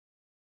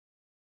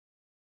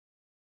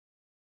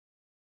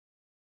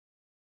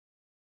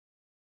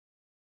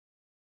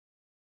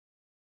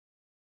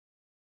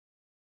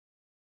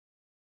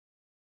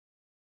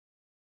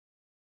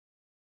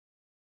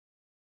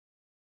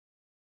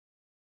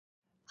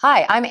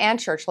Hi, I'm Ann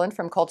Churchland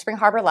from Cold Spring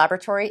Harbor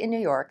Laboratory in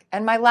New York,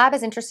 and my lab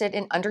is interested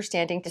in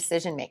understanding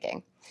decision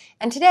making.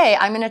 And today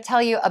I'm going to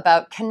tell you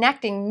about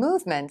connecting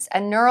movements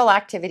and neural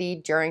activity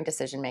during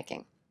decision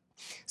making.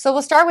 So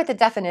we'll start with the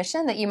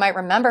definition that you might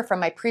remember from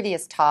my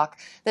previous talk,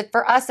 that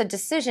for us a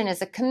decision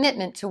is a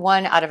commitment to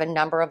one out of a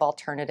number of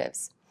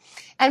alternatives.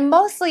 And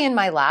mostly in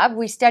my lab,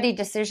 we study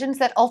decisions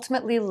that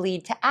ultimately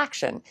lead to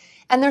action.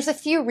 And there's a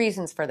few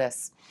reasons for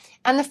this.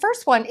 And the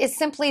first one is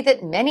simply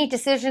that many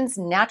decisions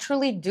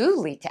naturally do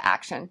lead to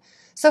action.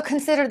 So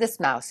consider this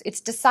mouse.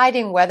 It's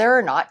deciding whether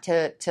or not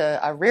to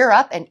rear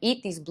up and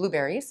eat these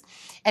blueberries.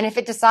 And if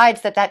it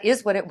decides that that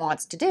is what it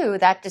wants to do,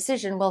 that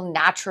decision will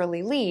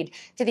naturally lead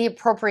to the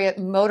appropriate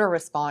motor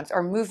response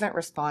or movement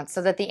response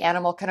so that the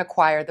animal can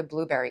acquire the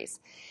blueberries.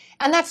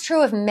 And that's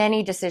true of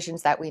many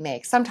decisions that we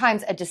make.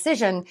 Sometimes a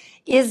decision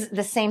is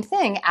the same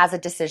thing as a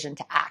decision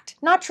to act.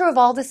 Not true of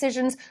all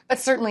decisions, but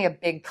certainly a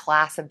big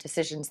class of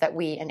decisions that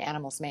we and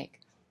animals make.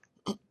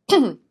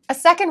 A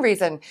second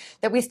reason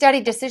that we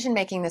study decision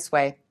making this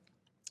way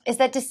is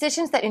that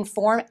decisions that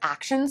inform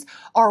actions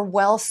are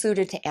well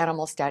suited to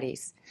animal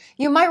studies.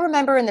 You might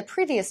remember in the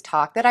previous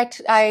talk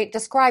that I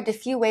described a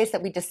few ways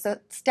that we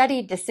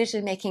study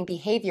decision-making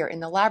behavior in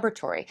the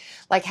laboratory,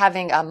 like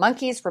having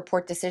monkeys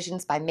report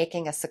decisions by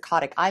making a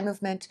saccadic eye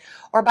movement,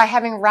 or by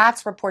having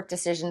rats report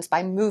decisions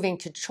by moving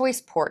to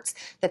choice ports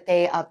that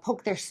they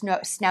poke their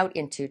snout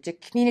into to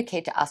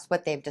communicate to us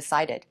what they've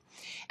decided.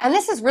 And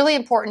this is really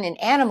important in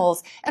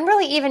animals and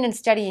really even in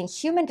studying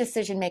human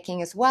decision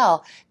making as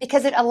well,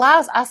 because it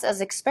allows us as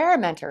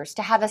experimenters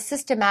to have a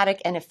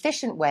systematic and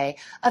efficient way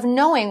of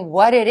knowing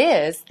what it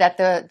is that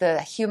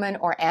the human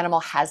or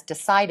animal has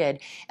decided.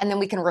 And then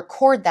we can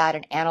record that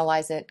and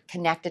analyze it,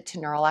 connect it to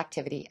neural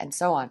activity, and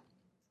so on.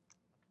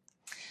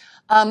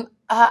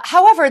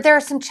 However, there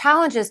are some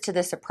challenges to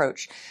this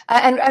approach.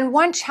 And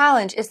one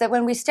challenge is that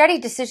when we study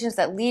decisions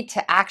that lead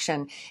to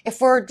action, if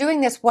we're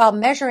doing this while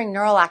measuring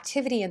neural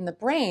activity in the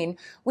brain,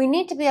 we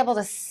need to be able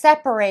to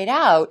separate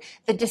out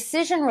the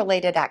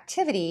decision-related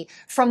activity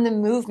from the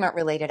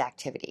movement-related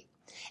activity.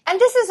 And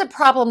this is a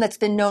problem that's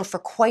been known for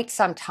quite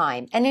some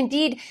time. And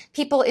indeed,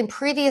 people in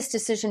previous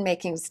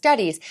decision-making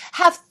studies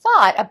have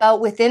thought about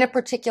within a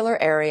particular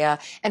area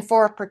and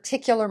for a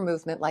particular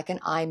movement, like an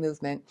eye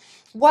movement,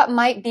 what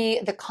might be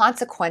the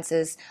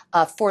consequences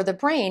for the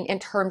brain in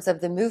terms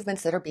of the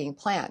movements that are being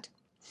planned.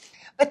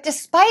 But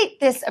despite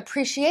this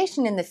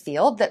appreciation in the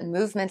field that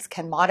movements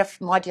can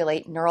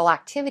modulate neural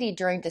activity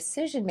during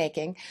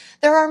decision-making,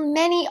 there are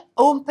many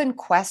open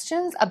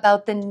questions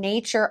about the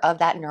nature of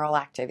that neural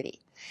activity.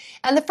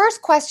 And the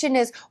first question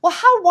is, well,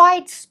 how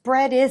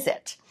widespread is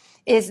it?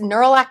 Is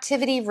neural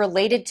activity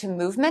related to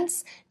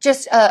movements?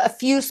 Just a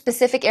few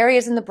specific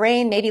areas in the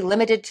brain, maybe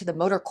limited to the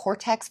motor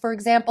cortex, for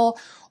example?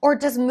 Or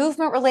does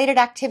movement-related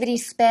activity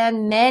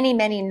span many,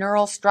 many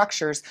neural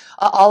structures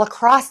all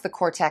across the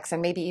cortex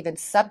and maybe even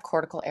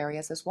subcortical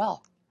areas as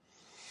well?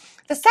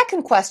 The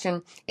second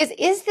question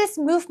is this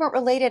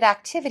movement-related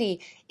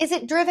activity, is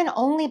it driven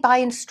only by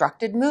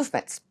instructed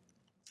movements?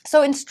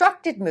 So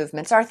instructed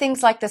movements are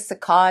things like the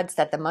saccades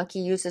that the monkey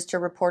uses to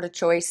report a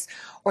choice,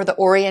 or the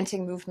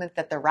orienting movement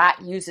that the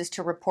rat uses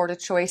to report a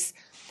choice.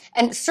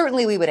 And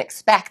certainly we would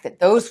expect that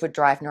those would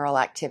drive neural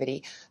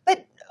activity.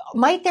 But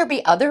might there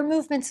be other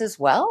movements as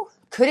well?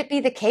 Could it be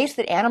the case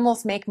that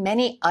animals make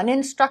many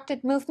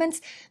uninstructed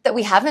movements that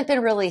we haven't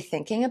been really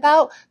thinking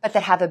about, but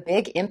that have a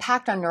big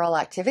impact on neural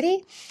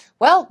activity?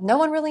 Well, no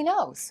one really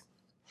knows.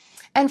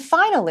 And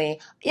finally,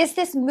 is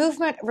this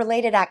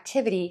movement-related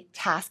activity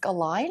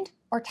task-aligned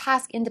or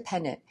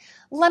task-independent?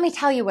 Let me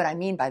tell you what I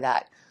mean by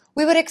that.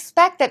 We would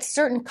expect that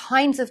certain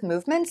kinds of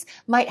movements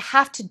might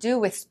have to do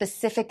with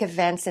specific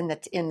events in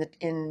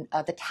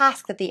the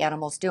task that the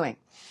animal's doing.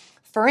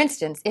 For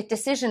instance, if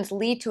decisions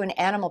lead to an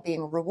animal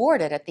being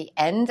rewarded at the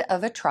end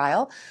of a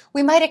trial,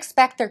 we might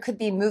expect there could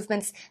be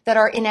movements that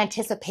are in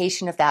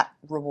anticipation of that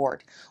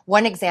reward.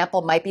 One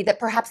example might be that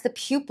perhaps the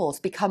pupils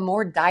become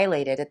more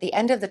dilated at the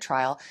end of the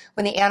trial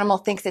when the animal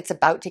thinks it's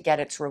about to get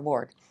its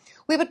reward.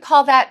 We would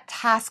call that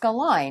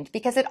task-aligned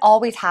because it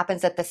always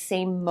happens at the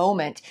same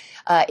moment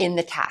in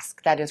the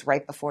task, that is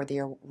right before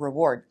the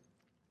reward.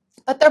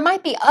 But there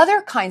might be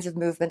other kinds of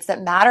movements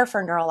that matter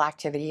for neural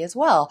activity as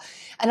well.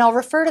 And I'll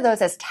refer to those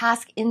as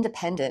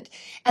task-independent.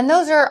 And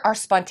those are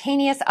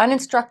spontaneous,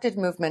 uninstructed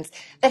movements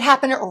that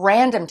happen at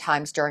random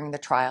times during the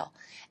trial.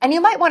 And you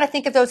might want to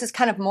think of those as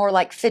kind of more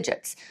like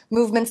fidgets,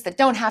 movements that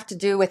don't have to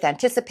do with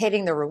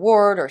anticipating the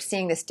reward or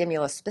seeing the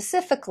stimulus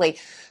specifically,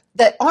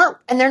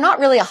 and they're not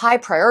really a high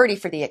priority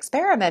for the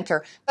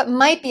experimenter, but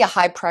might be a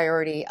high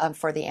priority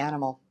for the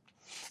animal.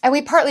 And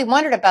we partly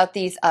wondered about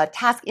these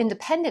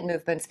task-independent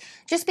movements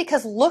just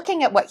because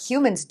looking at what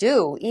humans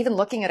do, even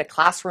looking at a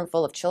classroom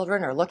full of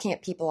children or looking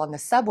at people on the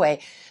subway,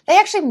 they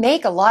actually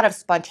make a lot of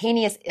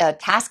spontaneous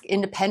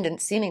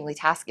seemingly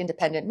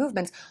task-independent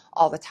movements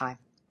all the time.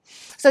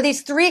 So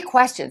these three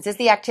questions, is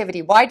the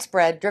activity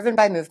widespread, driven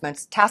by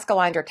movements,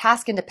 task-aligned or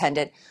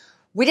task-independent,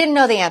 We didn't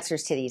know the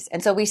answers to these,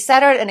 and so we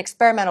set out an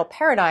experimental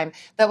paradigm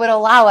that would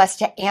allow us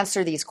to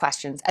answer these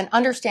questions and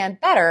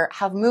understand better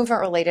how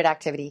movement-related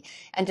activity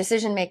and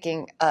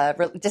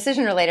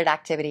decision-related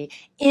activity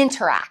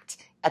interact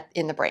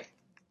in the brain.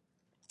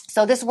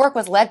 So this work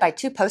was led by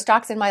two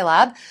postdocs in my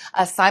lab,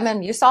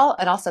 Simon Musal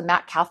and also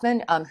Matt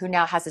Kaufman, who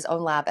now has his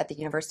own lab at the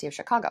University of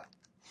Chicago.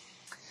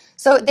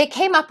 So they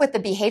came up with the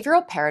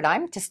behavioral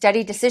paradigm to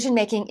study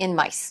decision-making in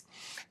mice.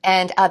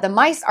 And the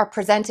mice are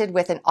presented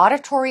with an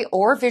auditory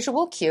or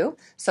visual cue,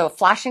 so a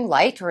flashing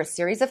light or a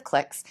series of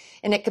clicks,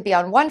 and it could be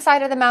on one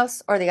side of the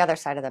mouse or the other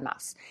side of the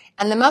mouse.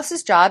 And the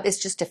mouse's job is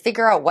just to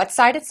figure out what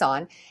side it's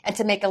on and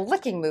to make a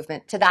licking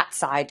movement to that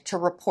side to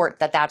report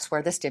that that's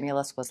where the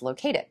stimulus was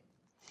located.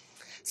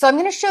 So I'm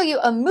going to show you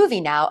a movie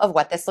now of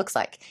what this looks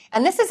like.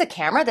 And this is a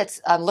camera that's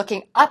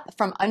looking up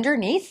from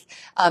underneath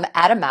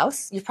at a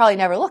mouse. You've probably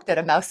never looked at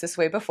a mouse this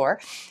way before.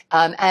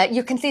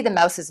 You can see the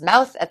mouse's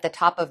mouth at the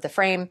top of the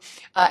frame.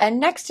 And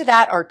next to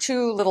that are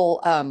two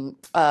little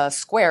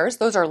squares.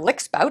 Those are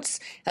lick spouts.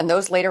 And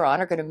those later on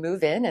are going to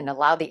move in and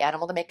allow the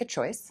animal to make a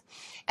choice.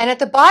 And at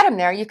the bottom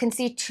there, you can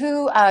see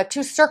two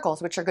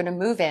circles, which are going to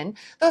move in.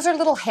 Those are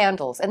little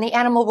handles, and the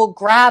animal will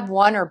grab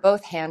one or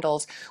both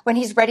handles when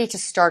he's ready to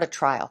start a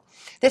trial.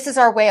 This is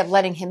our way of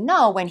letting him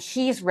know when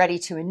he's ready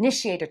to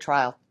initiate a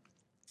trial.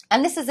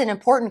 And this is an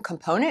important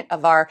component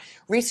of our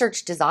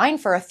research design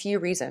for a few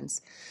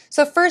reasons.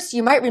 So first,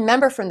 you might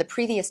remember from the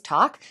previous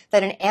talk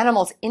that an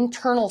animal's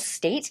internal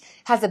state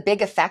has a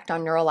big effect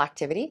on neural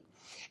activity.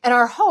 And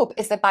our hope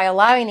is that by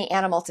allowing the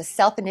animal to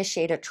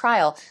self-initiate a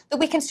trial, that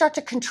we can start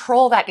to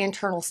control that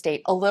internal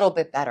state a little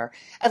bit better.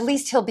 At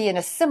least he'll be in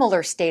a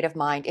similar state of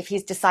mind if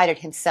he's decided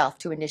himself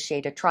to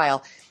initiate a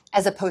trial,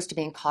 as opposed to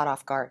being caught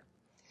off guard.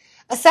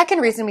 A second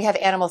reason we have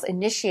animals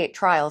initiate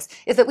trials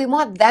is that we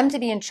want them to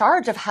be in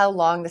charge of how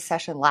long the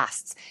session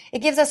lasts. It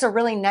gives us a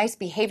really nice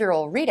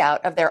behavioral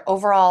readout of their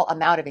overall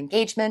amount of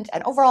engagement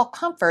and overall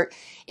comfort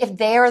if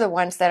they are the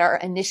ones that are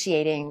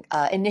initiating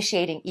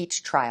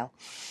each trial.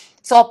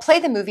 So I'll play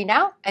the movie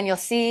now, and you'll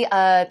see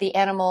the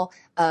animal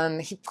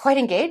quite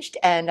engaged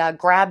and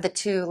grab the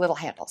two little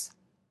handles.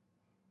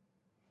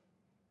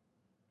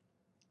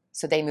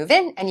 So they move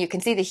in, and you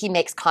can see that he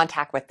makes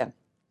contact with them.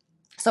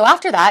 So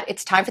after that,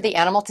 it's time for the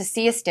animal to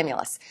see a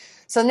stimulus.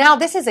 So now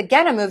this is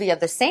again a movie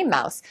of the same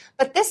mouse,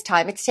 but this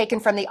time it's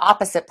taken from the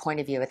opposite point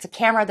of view. It's a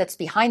camera that's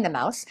behind the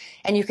mouse,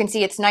 and you can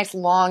see its nice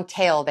long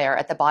tail there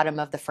at the bottom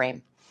of the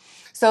frame.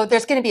 So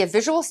there's going to be a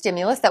visual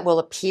stimulus that will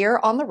appear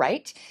on the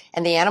right,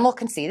 and the animal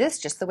can see this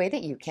just the way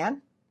that you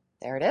can.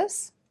 There it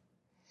is.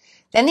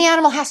 Then the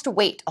animal has to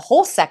wait a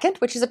whole second,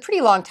 which is a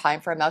pretty long time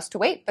for a mouse to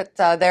wait, but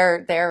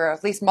they're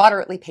at least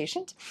moderately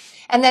patient.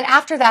 And then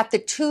after that, the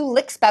two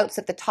lick spouts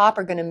at the top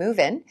are going to move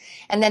in,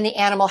 and then the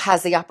animal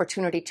has the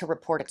opportunity to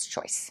report its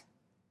choice.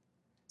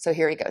 So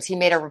here he goes. He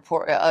made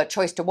a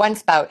choice to one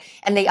spout,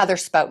 and the other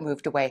spout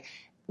moved away.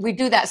 We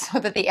do that so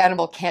that the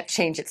animal can't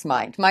change its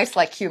mind. Mice,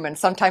 like humans,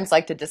 sometimes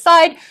like to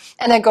decide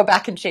and then go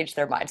back and change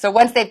their mind. So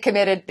once they've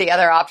committed, the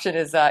other option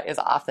is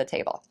off the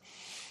table.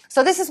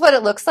 So this is what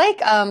it looks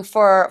like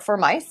for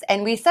mice.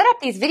 And we set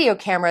up these video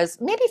cameras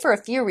maybe for a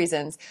few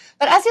reasons.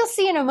 But as you'll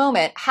see in a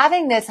moment,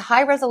 having this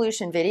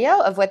high-resolution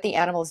video of what the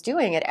animal's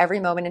doing at every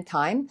moment in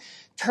time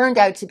turned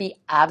out to be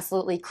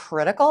absolutely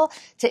critical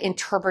to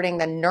interpreting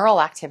the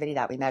neural activity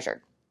that we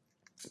measured.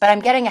 But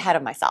I'm getting ahead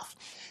of myself.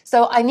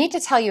 So I need to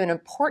tell you an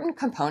important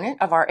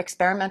component of our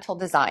experimental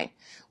design,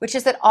 which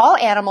is that all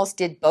animals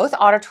did both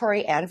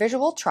auditory and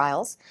visual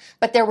trials,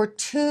 but there were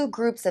two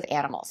groups of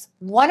animals.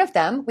 One of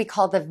them we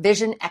call the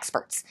vision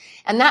experts,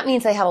 and that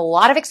means they have a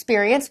lot of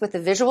experience with the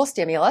visual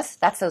stimulus,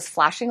 that's those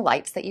flashing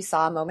lights that you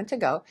saw a moment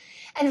ago,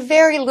 and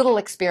very little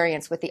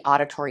experience with the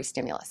auditory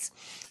stimulus.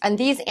 And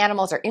these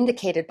animals are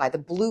indicated by the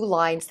blue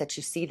lines that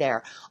you see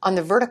there. On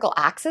the vertical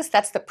axis,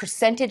 that's the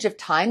percentage of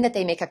time that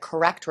they make a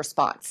correct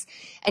response.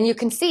 And you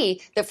can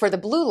see that for the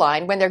blue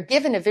line, when they're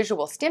given a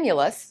visual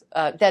stimulus,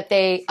 that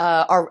they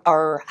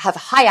have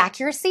high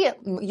accuracy,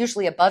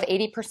 usually above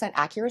 80%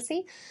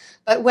 accuracy.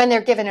 But when they're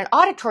given an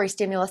auditory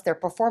stimulus, their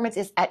performance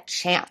is at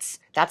chance.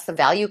 That's the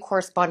value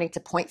corresponding to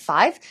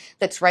 0.5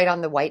 that's right on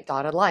the white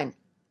dotted line.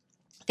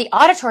 The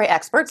auditory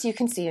experts you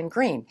can see in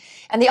green.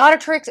 And the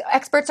auditory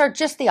experts are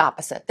just the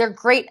opposite. They're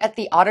great at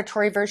the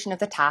auditory version of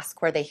the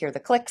task where they hear the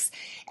clicks,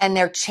 and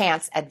they're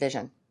chance at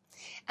vision.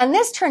 And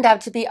this turned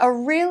out to be a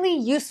really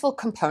useful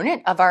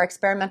component of our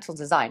experimental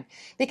design.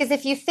 Because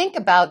if you think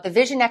about the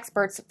vision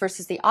experts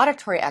versus the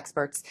auditory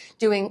experts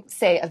doing,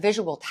 say, a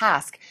visual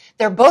task,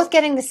 they're both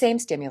getting the same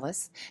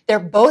stimulus, they're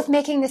both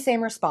making the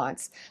same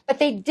response, but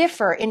they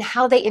differ in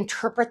how they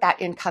interpret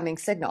that incoming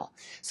signal.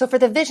 So for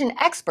the vision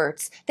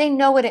experts, they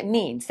know what it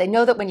means. They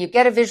know that when you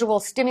get a visual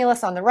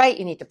stimulus on the right,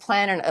 you need to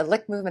plan a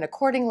lick movement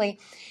accordingly.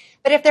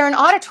 But if they're an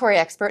auditory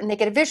expert and they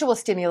get a visual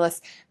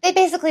stimulus, they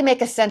basically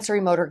make a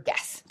sensory motor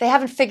guess. They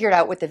haven't figured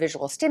out what the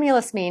visual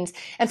stimulus means,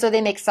 and so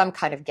they make some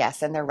kind of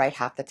guess, and they're right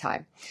half the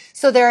time.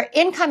 So their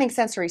incoming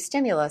sensory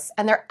stimulus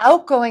and their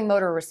outgoing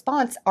motor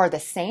response are the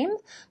same,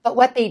 but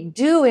what they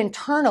do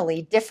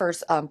internally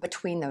differs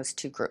between those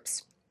two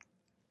groups.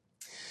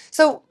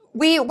 So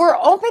we were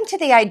open to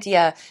the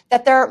idea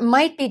that there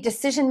might be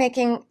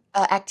decision-making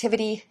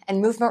activity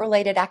and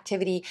movement-related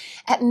activity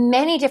at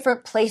many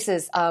different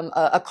places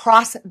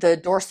across the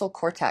dorsal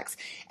cortex.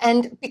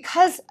 And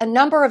because a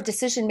number of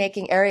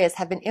decision-making areas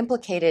have been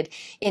implicated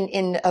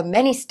in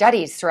many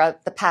studies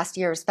throughout the past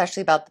year,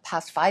 especially about the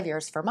past 5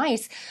 years for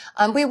mice,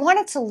 we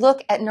wanted to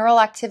look at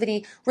neural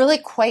activity really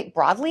quite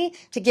broadly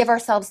to give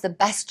ourselves the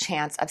best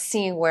chance of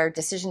seeing where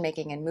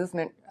decision-making and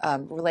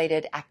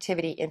movement-related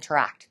activity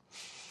interact.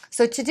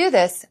 So to do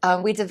this,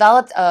 we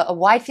developed a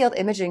wide field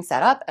imaging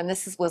setup, and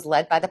this was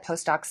led by the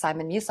postdoc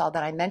Simon Musil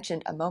that I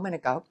mentioned a moment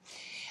ago.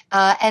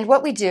 And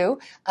what we do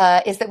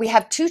is that we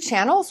have two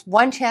channels.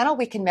 One channel,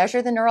 we can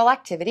measure the neural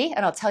activity,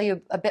 and I'll tell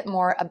you a bit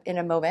more in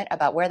a moment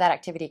about where that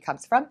activity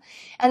comes from.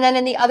 And then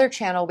in the other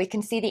channel, we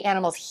can see the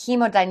animal's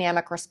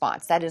hemodynamic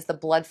response. That is the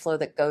blood flow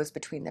that goes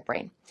between the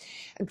brain,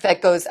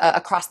 that goes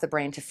across the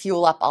brain to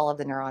fuel up all of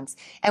the neurons.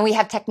 And we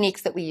have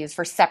techniques that we use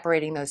for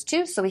separating those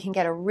two so we can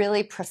get a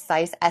really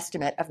precise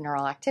estimate of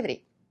neural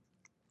activity.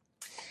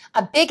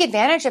 A big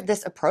advantage of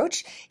this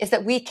approach is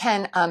that we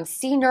can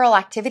see neural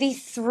activity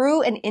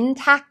through an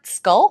intact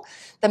skull.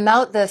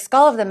 The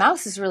skull of the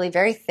mouse is really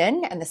very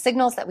thin, and the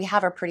signals that we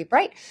have are pretty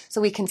bright, so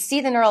we can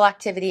see the neural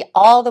activity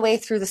all the way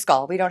through the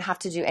skull. We don't have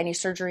to do any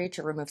surgery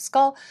to remove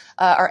skull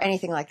or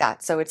anything like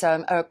that. So it's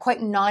a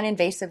quite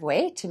non-invasive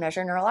way to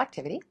measure neural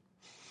activity.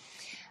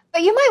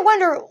 But you might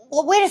wonder,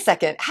 well, wait a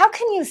second, how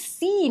can you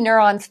see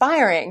neurons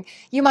firing?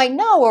 You might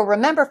know or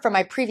remember from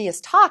my previous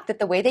talk that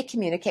the way they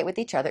communicate with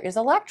each other is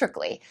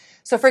electrically.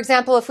 So for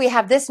example, if we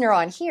have this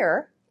neuron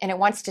here, and it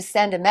wants to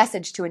send a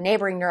message to a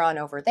neighboring neuron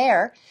over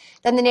there,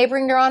 then the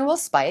neighboring neuron will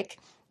spike.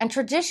 And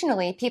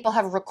traditionally, people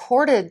have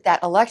recorded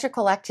that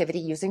electrical activity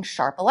using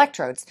sharp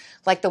electrodes,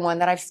 like the one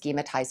that I've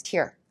schematized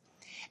here.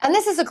 And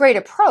this is a great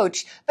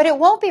approach, but it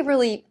won't be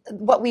really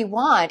what we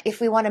want if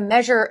we want to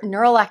measure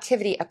neural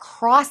activity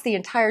across the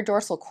entire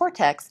dorsal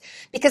cortex,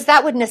 because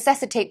that would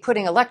necessitate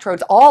putting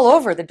electrodes all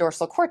over the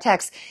dorsal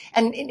cortex.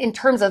 And in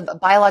terms of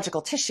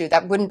biological tissue,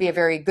 that wouldn't be a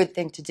very good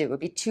thing to do. It would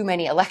be too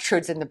many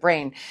electrodes in the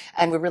brain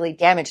and would really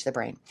damage the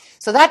brain.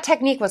 So that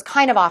technique was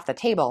kind of off the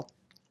table.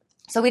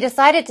 So we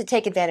decided to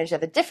take advantage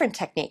of a different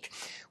technique,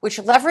 which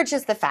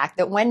leverages the fact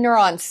that when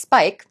neurons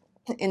spike,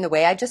 in the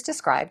way I just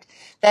described,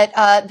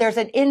 that there's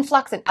an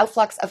influx and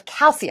outflux of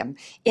calcium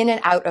in and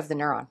out of the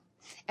neuron.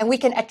 And we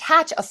can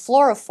attach a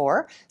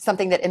fluorophore,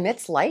 something that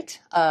emits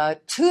light,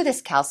 to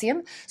this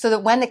calcium so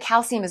that when the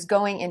calcium is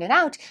going in and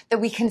out,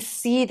 that we can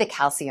see the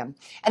calcium.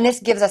 And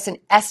this gives us an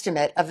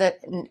estimate of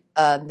the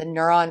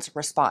neuron's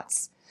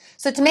response.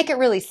 So to make it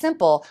really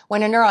simple,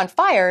 when a neuron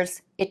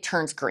fires, it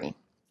turns green.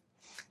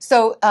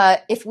 So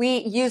if we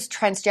use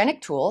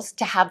transgenic tools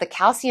to have the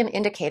calcium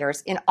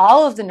indicators in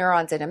all of the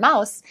neurons in a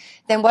mouse,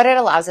 then what it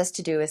allows us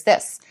to do is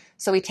this.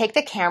 So we take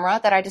the camera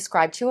that I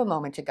described to you a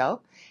moment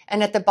ago,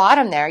 and at the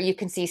bottom there, you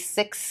can see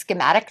 6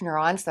 schematic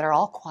neurons that are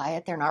all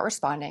quiet. They're not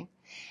responding.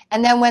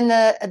 And then when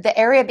the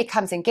area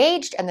becomes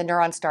engaged and the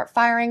neurons start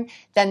firing,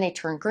 then they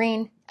turn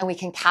green, and we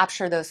can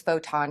capture those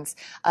photons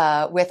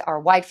with our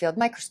wide field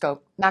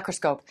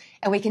macroscope,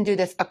 and we can do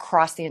this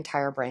across the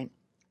entire brain.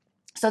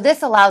 So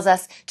this allows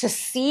us to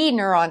see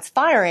neurons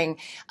firing,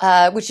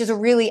 which is a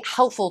really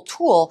helpful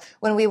tool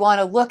when we want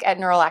to look at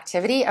neural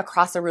activity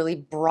across a really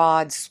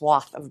broad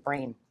swath of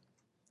brain.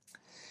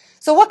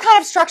 So what kind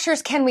of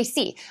structures can we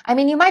see? I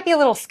mean, you might be a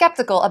little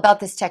skeptical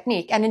about this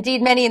technique, and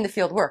indeed many in the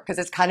field work, because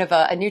it's kind of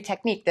a new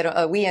technique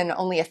that we and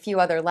only a few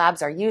other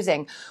labs are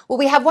using. Well,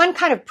 we have one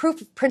kind of proof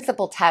of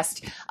principle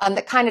test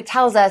that kind of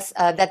tells us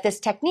that this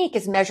technique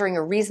is measuring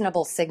a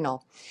reasonable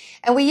signal.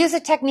 And we use a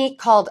technique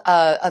called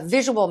a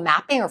visual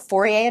mapping or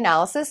Fourier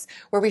analysis,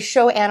 where we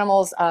show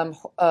animals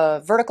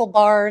vertical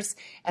bars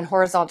and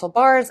horizontal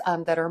bars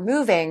that are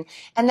moving.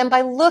 And then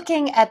by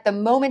looking at the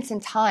moments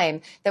in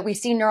time that we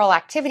see neural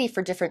activity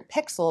for different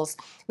pixels,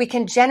 we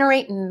can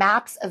generate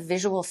maps of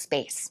visual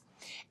space.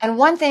 And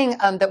one thing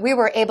that we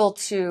were able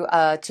to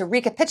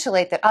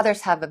recapitulate that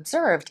others have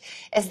observed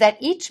is that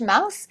each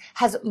mouse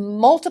has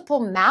multiple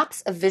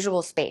maps of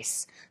visual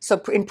space. So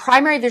in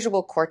primary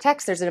visual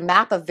cortex, there's a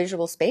map of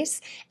visual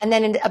space. And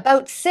then in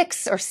about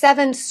 6 or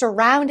 7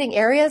 surrounding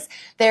areas,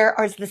 there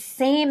is the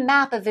same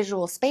map of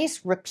visual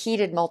space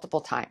repeated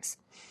multiple times.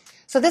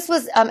 So this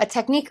was a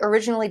technique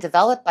originally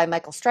developed by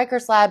Michael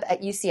Stryker's lab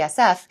at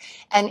UCSF,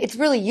 and it's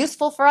really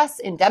useful for us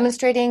in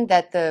demonstrating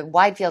that the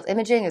wide field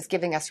imaging is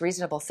giving us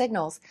reasonable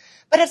signals.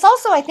 But it's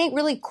also, I think,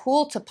 really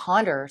cool to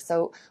ponder.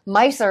 So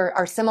mice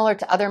are similar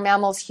to other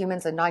mammals,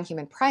 humans and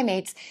non-human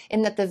primates,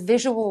 in that the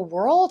visual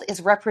world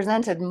is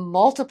represented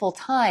multiple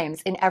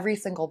times in every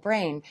single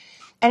brain.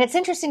 And it's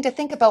interesting to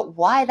think about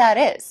why that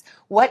is.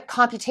 What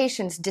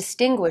computations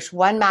distinguish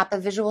one map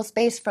of visual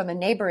space from a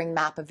neighboring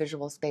map of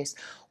visual space?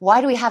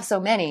 Why do we have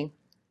so many?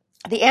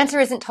 The answer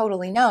isn't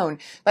totally known,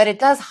 but it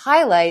does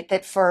highlight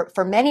that for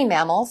many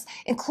mammals,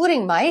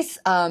 including mice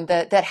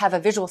that have a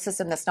visual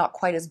system that's not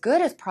quite as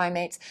good as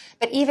primates,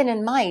 but even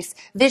in mice,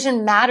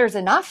 vision matters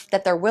enough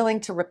that they're willing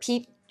to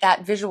repeat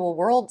that visual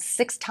world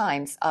 6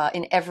 times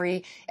in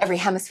every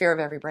hemisphere of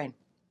every brain.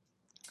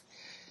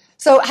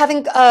 So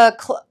having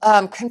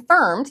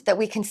confirmed that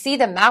we can see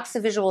the maps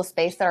of visual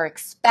space that are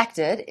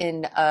expected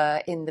in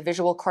the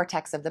visual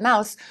cortex of the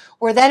mouse,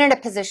 we're then in a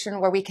position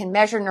where we can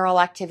measure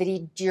neural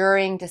activity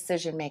during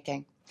decision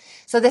making.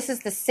 So this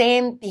is the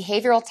same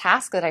behavioral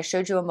task that I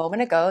showed you a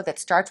moment ago that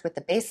starts with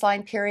the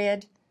baseline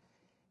period.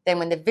 Then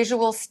when the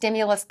visual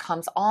stimulus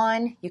comes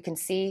on, you can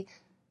see,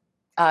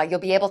 you'll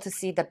be able to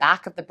see the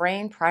back of the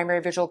brain, primary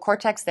visual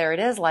cortex, there it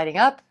is, lighting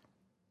up.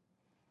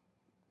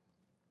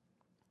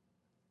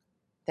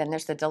 Then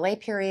there's the delay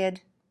period.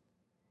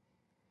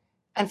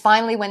 And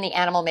finally, when the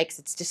animal makes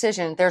its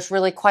decision, there's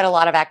really quite a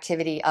lot of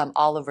activity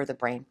all over the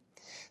brain.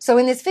 So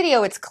in this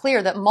video, it's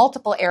clear that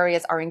multiple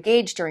areas are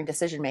engaged during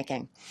decision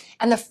making.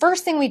 And the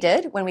first thing we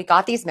did when we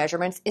got these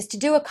measurements is to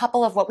do a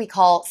couple of what we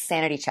call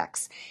sanity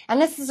checks.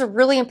 And this is a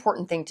really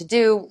important thing to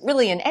do,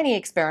 really in any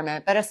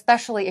experiment, but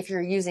especially if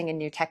you're using a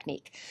new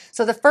technique.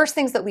 So the first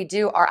things that we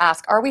do are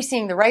ask, are we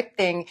seeing the right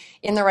thing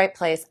in the right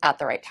place at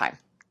the right time?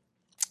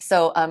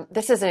 So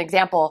this is an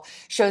example,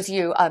 shows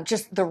you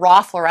just the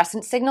raw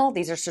fluorescent signal.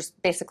 These are just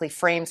basically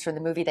frames from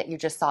the movie that you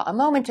just saw a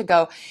moment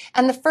ago.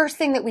 And the first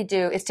thing that we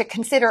do is to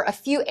consider a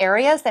few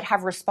areas that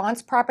have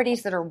response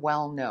properties that are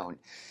well known.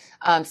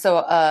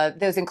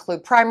 Those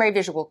include primary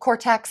visual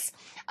cortex.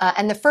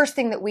 And the first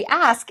thing that we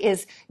ask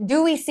is,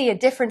 do we see a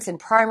difference in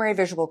primary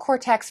visual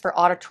cortex for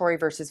auditory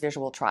versus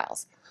visual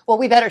trials? Well,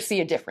 we better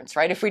see a difference,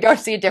 right? If we don't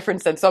see a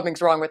difference, then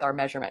something's wrong with our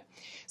measurement.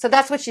 So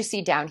that's what you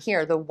see down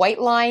here. The white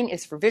line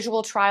is for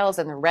visual trials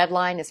and the red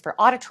line is for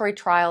auditory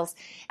trials.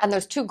 And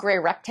those two gray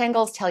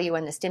rectangles tell you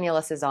when the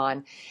stimulus is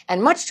on.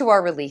 And much to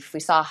our relief, we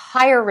saw a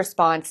higher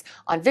response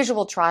on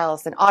visual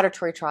trials than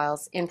auditory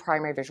trials in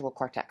primary visual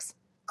cortex.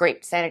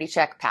 Great, sanity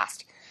check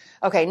passed.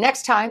 Okay,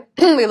 next time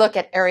we look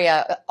at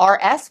area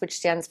RS, which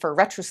stands for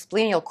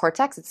retrosplenial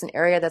cortex. It's an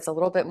area that's a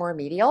little bit more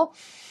medial.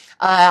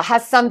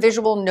 Has some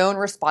visual known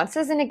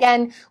responses. And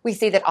again, we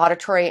see that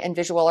auditory and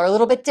visual are a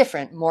little bit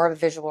different, more of a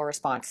visual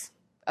response.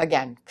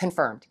 Again,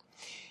 confirmed.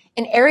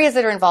 In areas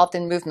that are involved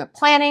in movement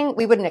planning,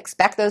 we wouldn't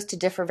expect those to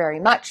differ very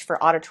much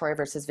for auditory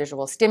versus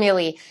visual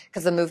stimuli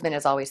because the movement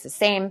is always the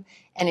same.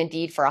 And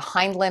indeed, for a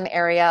hind limb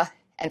area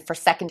and for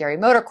secondary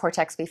motor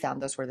cortex, we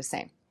found those were the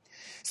same.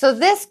 So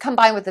this,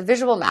 combined with the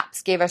visual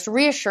maps, gave us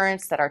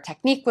reassurance that our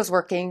technique was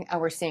working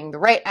and we're seeing the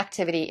right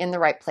activity in the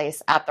right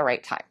place at the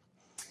right time.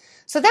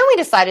 So then we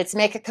decided to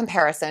make a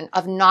comparison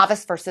of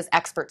novice versus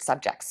expert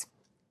subjects.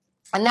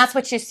 And that's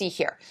what you see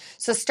here.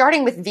 So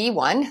starting with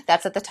V1,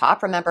 that's at the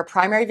top, remember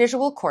primary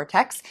visual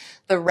cortex.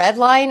 The red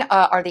line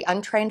are the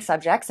untrained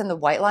subjects and the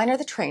white line are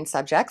the trained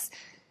subjects.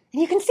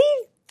 And you can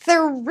see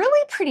they're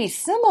really pretty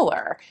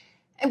similar.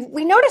 And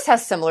we noticed how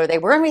similar they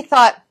were and we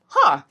thought,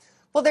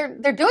 well,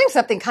 they're doing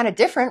something kind of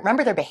different.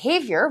 Remember, their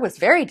behavior was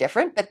very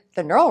different, but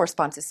the neural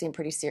responses seem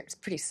pretty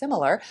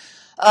similar.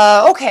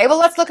 Okay, well,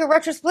 let's look at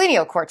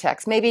retrosplenial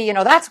cortex. Maybe,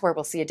 that's where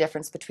we'll see a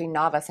difference between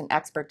novice and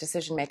expert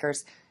decision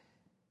makers.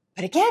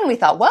 But again, we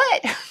thought,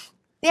 what?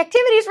 The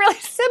activity is really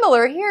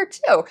similar here,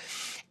 too.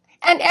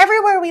 And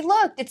everywhere we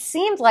looked, it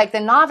seemed like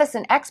the novice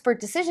and expert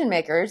decision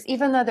makers,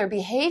 even though their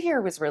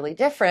behavior was really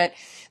different,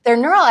 their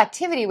neural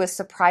activity was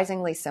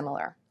surprisingly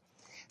similar.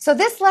 So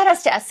this led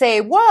us to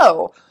say,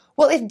 whoa,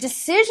 well, if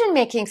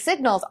decision-making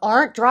signals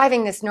aren't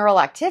driving this neural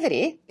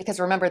activity, because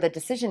remember the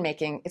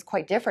decision-making is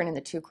quite different in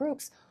the two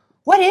groups,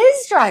 what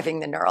is driving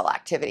the neural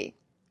activity?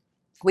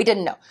 We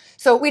didn't know.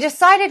 So we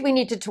decided we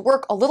needed to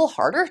work a little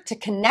harder to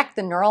connect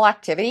the neural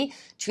activity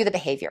to the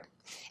behavior.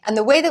 And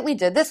the way that we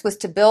did this was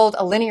to build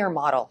a linear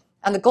model.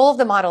 And the goal of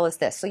the model is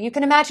this. So you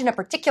can imagine a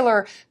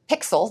particular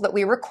pixel that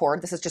we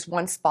record. This is just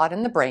one spot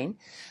in the brain.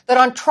 That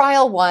on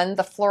trial 1,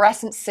 the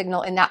fluorescent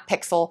signal in that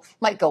pixel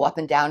might go up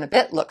and down a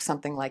bit, look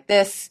something like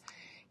this.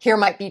 Here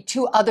might be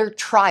 2 other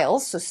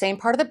trials, so same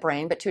part of the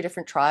brain, but 2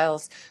 different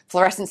trials.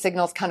 Fluorescent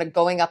signals kind of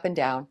going up and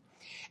down.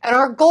 And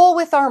our goal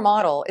with our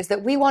model is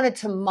that we wanted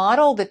to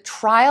model the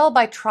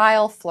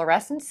trial-by-trial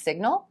fluorescent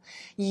signal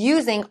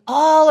using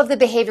all of the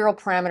behavioral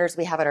parameters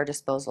we have at our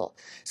disposal.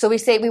 So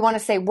we want to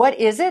say, what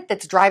is it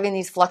that's driving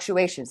these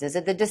fluctuations? Is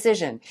it the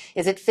decision?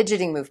 Is it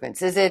fidgeting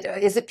movements? Is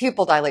it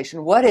pupil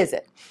dilation? What is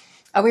it?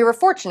 And we were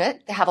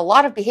fortunate to have a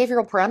lot of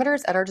behavioral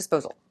parameters at our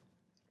disposal.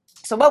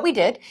 So what we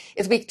did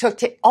is we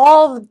took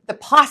all the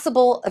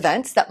possible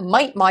events that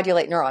might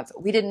modulate neurons.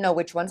 We didn't know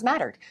which ones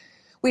mattered.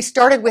 We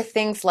started with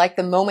things like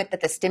the moment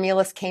that the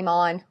stimulus came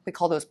on. We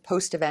call those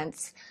post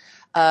events.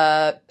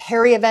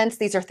 Peri events,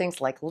 these are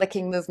things like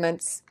licking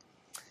movements.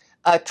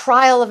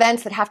 Trial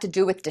events that have to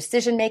do with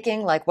decision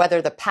making, like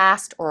whether the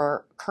past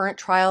or current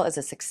trial is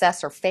a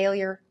success or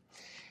failure.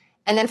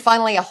 And then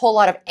finally, a whole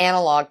lot of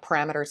analog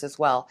parameters as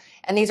well.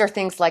 And these are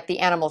things like the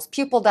animal's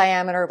pupil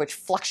diameter, which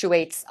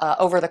fluctuates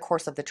over the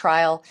course of the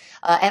trial,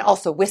 and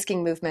also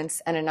whisking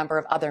movements and a number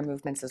of other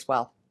movements as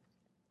well.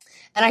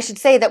 And I should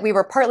say that we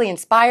were partly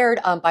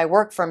inspired by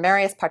work from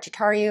Marius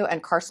Pachitariu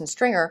and Carson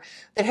Stringer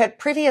that had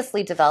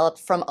previously developed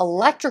from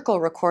electrical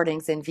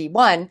recordings in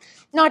V1,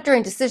 not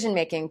during decision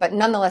making, but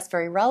nonetheless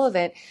very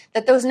relevant,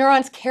 that those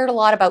neurons cared a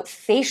lot about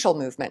facial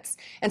movements.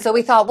 And so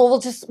we thought, well,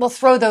 we'll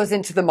throw those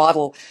into the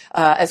model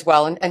as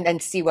well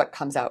and see what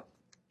comes out.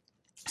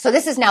 So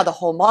this is now the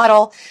whole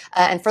model.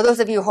 And for those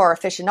of you who are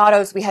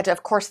aficionados, we had to,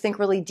 of course, think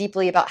really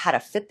deeply about how to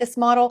fit this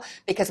model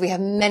because we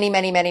have many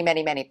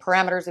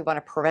parameters. We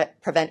want to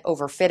prevent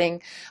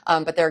overfitting.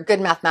 But there are good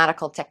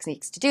mathematical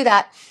techniques to do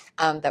that,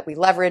 that we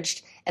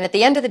leveraged. And at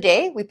the end of the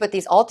day, we put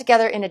these all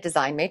together in a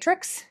design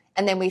matrix.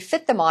 And then we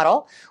fit the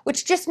model,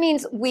 which just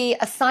means we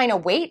assign a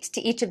weight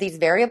to each of these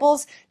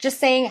variables, just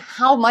saying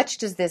how much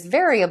does this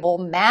variable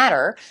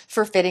matter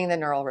for fitting the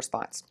neural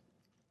response.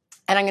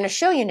 And I'm going to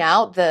show you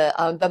now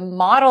the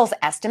model's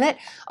estimate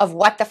of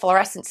what the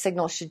fluorescent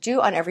signal should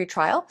do on every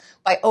trial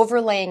by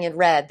overlaying in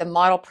red the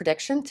model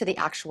prediction to the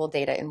actual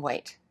data in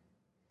white.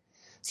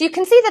 So you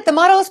can see that the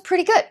model is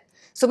pretty good.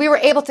 So we were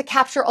able to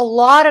capture a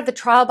lot of the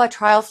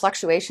trial-by-trial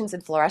fluctuations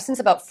in fluorescence,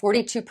 about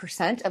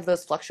 42% of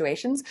those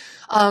fluctuations,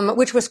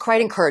 which was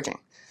quite encouraging.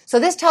 So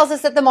this tells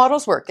us that the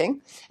model's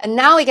working. And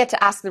now we get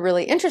to ask the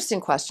really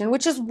interesting question,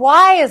 which is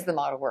why is the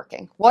model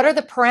working? What are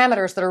the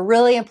parameters that are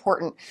really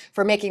important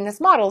for making this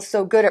model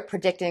so good at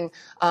predicting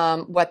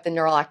what the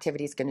neural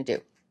activity is going to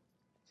do?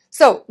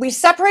 So we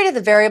separated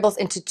the variables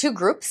into two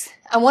groups,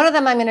 and one of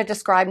them I'm going to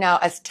describe now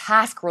as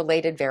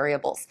task-related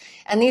variables.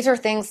 And these are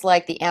things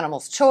like the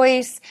animal's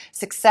choice,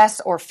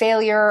 success or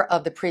failure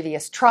of the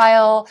previous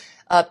trial,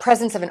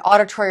 presence of an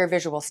auditory or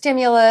visual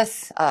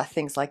stimulus,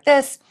 things like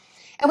this.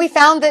 And we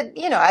found that,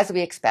 as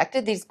we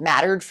expected, these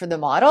mattered for the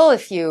model.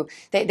 If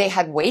they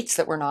had weights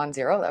that were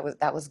non-zero,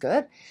 that was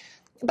good.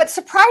 But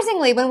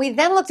surprisingly, when we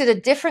then looked at a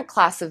different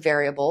class of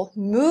variable,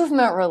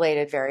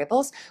 movement-related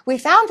variables, we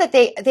found that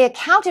they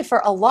accounted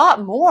for a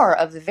lot more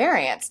of the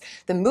variance.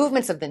 The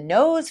movements of the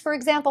nose, for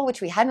example,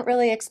 which we hadn't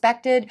really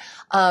expected.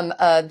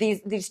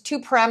 These two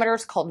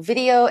parameters called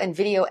video and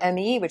video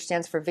ME, which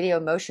stands for video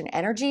motion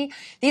energy.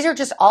 These are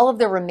just all of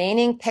the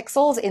remaining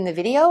pixels in the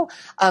video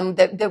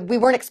that we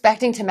weren't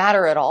expecting to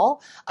matter at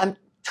all.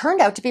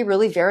 Turned out to be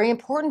really very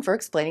important for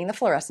explaining the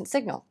fluorescent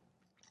signal.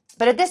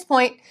 But at this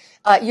point,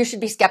 you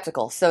should be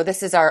skeptical. So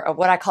this is our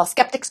what I call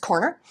skeptic's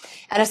corner.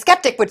 And a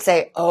skeptic would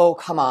say, oh,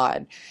 come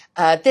on.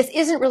 This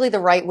isn't really the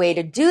right way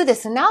to do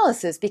this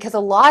analysis because a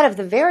lot of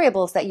the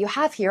variables that you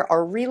have here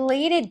are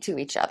related to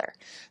each other.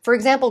 For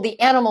example, the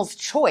animal's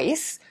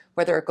choice,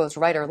 whether it goes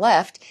right or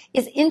left,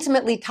 is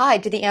intimately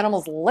tied to the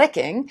animal's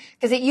licking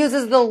because it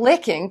uses the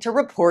licking to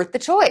report the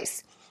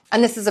choice.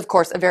 And this is, of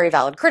course, a very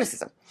valid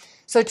criticism.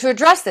 So to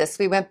address this,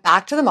 we went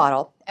back to the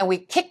model and we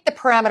kicked the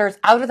parameters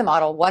out of the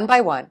model one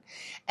by one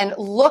and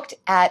looked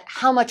at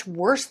how much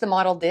worse the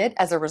model did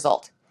as a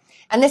result.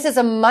 And this is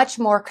a much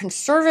more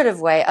conservative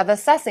way of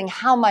assessing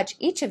how much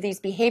each of these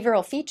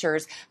behavioral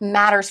features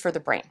matters for the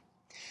brain.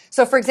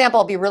 So for example,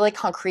 I'll be really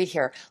concrete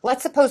here.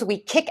 Let's suppose we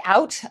kick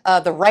out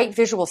the right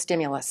visual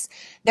stimulus.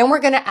 Then we're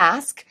going to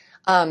ask,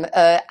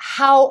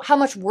 how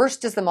much worse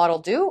does the model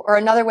do? Or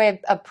another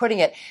way of putting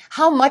it,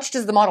 how much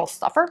does the model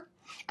suffer?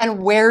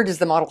 And where does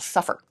the model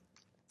suffer?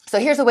 So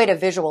here's a way to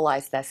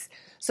visualize this.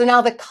 So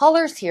now the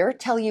colors here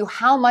tell you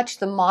how much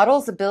the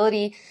model's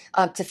ability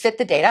to fit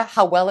the data,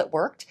 how well it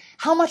worked,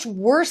 how much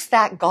worse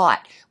that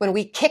got when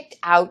we kicked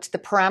out the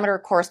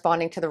parameter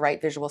corresponding to the right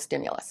visual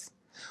stimulus.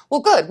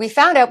 Well, good. We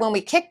found out when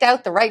we kicked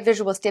out the right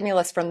visual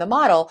stimulus from the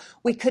model,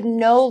 we could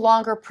no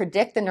longer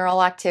predict the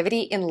neural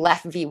activity in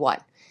left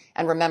V1.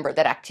 And remember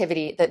that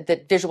activity,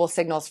 that visual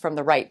signals from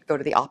the right go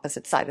to the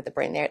opposite side of the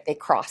brain. They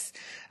cross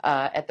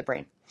at the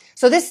brain.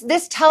 So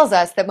this tells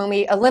us that when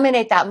we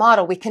eliminate that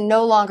model, we can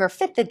no longer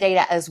fit the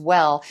data as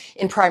well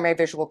in primary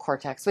visual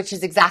cortex, which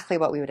is exactly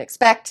what we would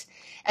expect.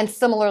 And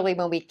similarly,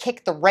 when we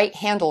kick the right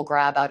handle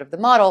grab out of the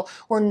model,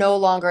 we're no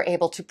longer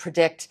able to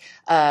predict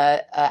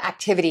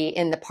activity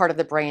in the part of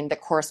the brain that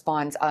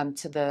corresponds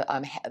to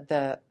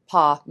the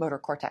paw motor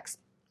cortex.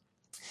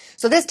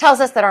 So this tells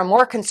us that our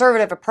more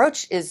conservative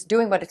approach is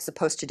doing what it's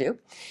supposed to do.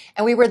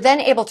 And we were then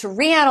able to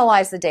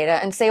reanalyze the data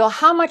and say, well,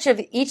 how much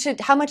do each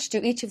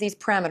of these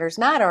parameters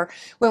matter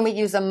when we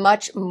use a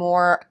much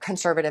more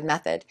conservative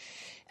method?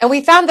 And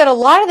we found that a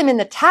lot of them in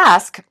the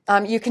task,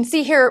 you can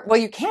see here, well,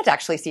 you can't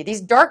actually see.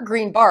 These dark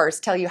green bars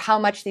tell you how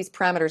much these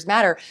parameters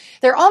matter.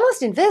 They're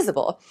almost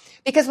invisible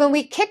because when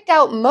we kicked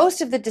out most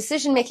of the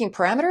decision-making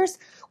parameters,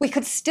 we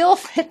could still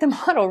fit the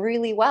model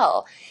really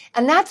well.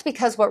 And that's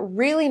because what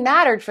really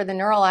mattered for the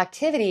neural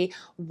activity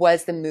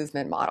was the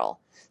movement model.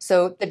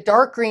 So the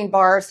dark green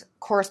bars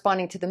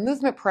corresponding to the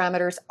movement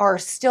parameters are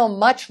still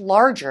much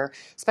larger,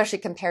 especially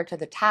compared to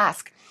the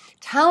task,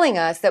 telling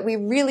us that we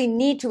really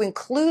need to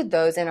include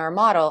those in our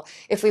model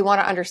if we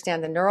want to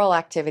understand the neural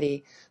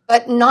activity,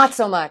 but not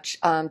so much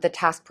the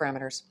task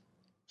parameters.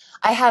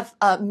 I have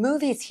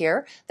movies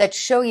here that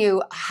show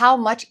you how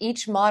much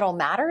each model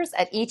matters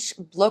at each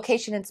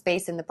location in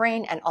space in the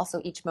brain and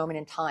also each moment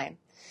in time.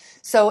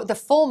 So the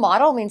full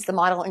model means the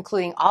model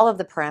including all of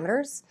the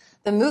parameters.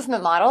 The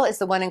movement model is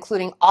the one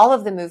including all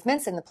of the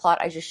movements in the plot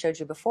I just showed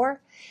you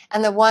before.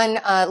 And the one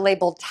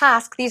labeled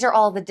task, these are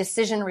all the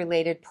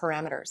decision-related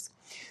parameters.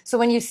 So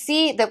when you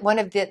see that one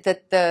of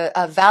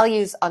the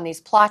values on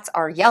these plots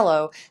are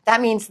yellow, that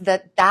means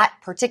that that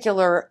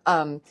particular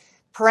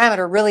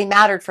parameter really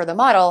mattered for the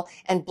model,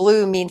 and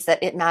blue means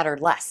that it mattered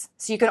less.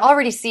 So you can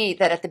already see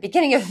that at the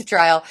beginning of the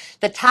trial,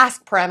 the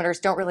task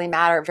parameters don't really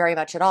matter very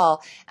much at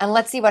all. And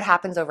let's see what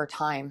happens over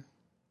time.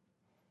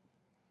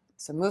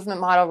 So movement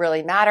model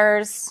really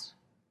matters.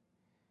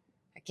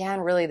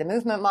 Again, really the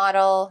movement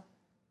model.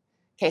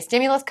 Okay,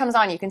 stimulus comes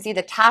on. You can see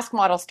the task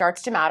model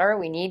starts to matter.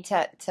 We need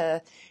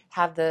to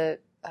have the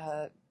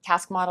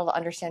task model to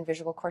understand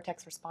visual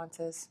cortex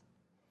responses.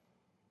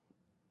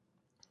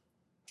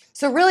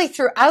 So really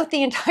throughout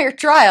the entire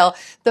trial,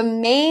 the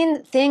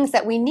main things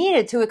that we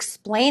needed to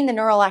explain the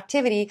neural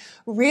activity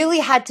really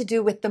had to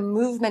do with the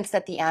movements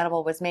that the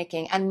animal was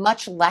making, and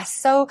much less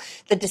so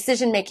the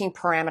decision-making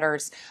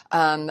parameters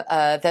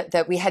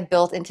that we had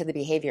built into the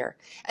behavior.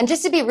 And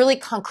just to be really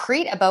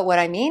concrete about what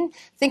I mean,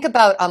 think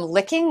about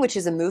licking, which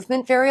is a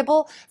movement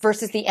variable,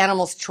 versus the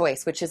animal's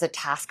choice, which is a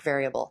task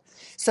variable.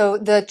 So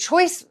the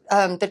choice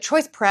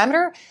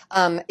parameter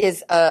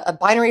is a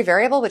binary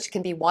variable, which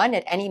can be 1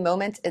 at any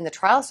moment in the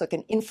trial. So it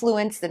can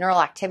influence the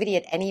neural activity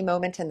at any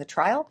moment in the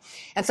trial.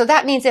 And so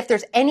that means if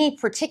there's any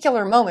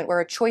particular moment where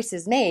a choice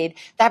is made,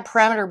 that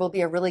parameter will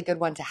be a really good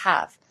one to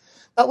have.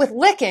 But with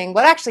licking,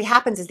 what actually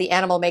happens is the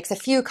animal makes a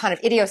few kind of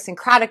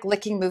idiosyncratic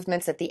licking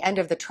movements at the end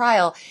of the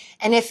trial.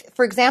 And if,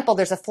 for example,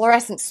 there's a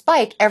fluorescent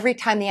spike every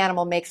time the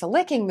animal makes a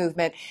licking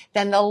movement,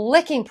 then the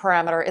licking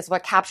parameter is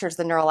what captures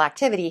the neural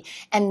activity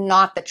and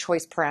not the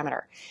choice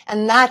parameter.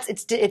 And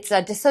it's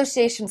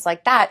dissociations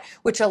like that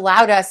which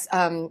allowed us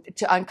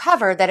to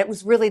uncover that it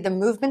was really the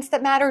movements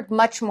that mattered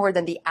much more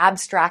than the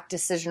abstract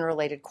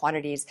decision-related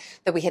quantities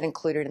that we had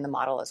included in the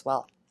model as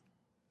well.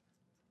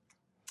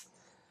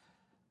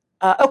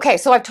 Okay,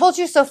 so I've told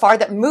you so far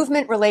that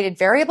movement-related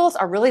variables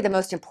are really the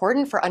most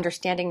important for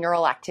understanding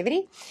neural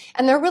activity.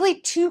 And there are really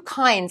two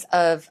kinds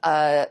of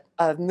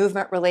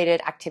movement-related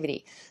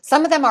activity.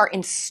 Some of them are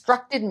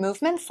instructed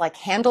movements like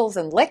handles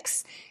and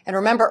licks. And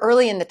remember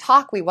early in the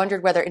talk, we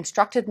wondered whether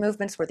instructed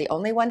movements were the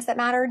only ones that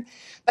mattered.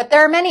 But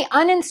there are many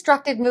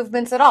uninstructed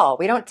movements at all.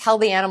 We don't tell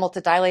the animal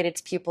to dilate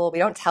its pupil. We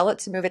don't tell it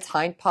to move its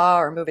hind paw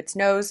or move its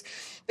nose.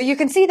 But you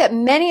can see that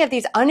many of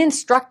these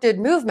uninstructed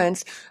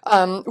movements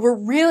were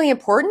really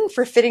important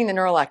for fitting the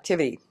neural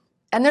activity.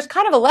 And there's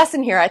kind of a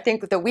lesson here, I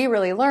think, that we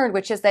really learned,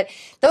 which is that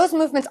those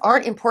movements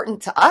aren't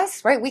important to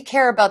us, right? We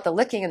care about the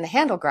licking and the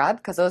handle grab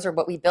because those are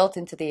what we built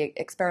into the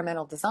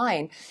experimental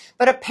design.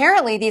 But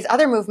apparently these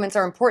other movements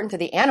are important to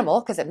the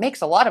animal because it makes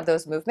a lot of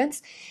those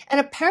movements. And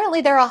apparently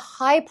they're a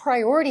high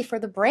priority for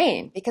the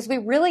brain because we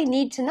really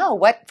need to know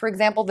what, for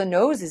example, the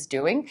nose is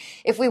doing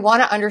if we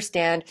want to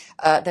understand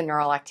the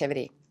neural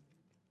activity.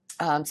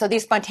 So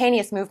these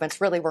spontaneous movements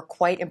really were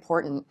quite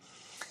important.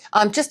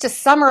 Just to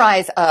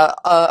summarize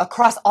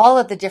across all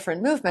of the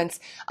different movements,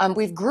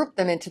 we've grouped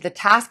them into the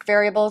task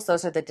variables.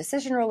 Those are the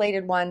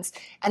decision-related ones,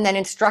 and then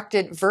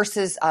instructed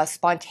versus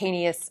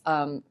spontaneous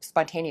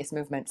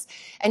movements.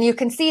 And you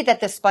can see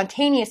that the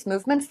spontaneous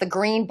movements, the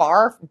green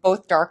bar,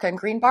 both dark and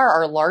green bar,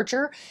 are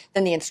larger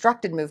than the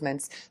instructed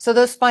movements. So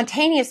those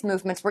spontaneous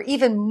movements were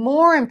even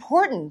more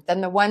important than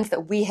the ones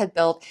that we had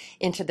built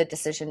into the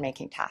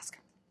decision-making task.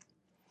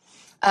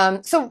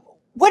 So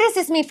what does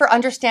this mean for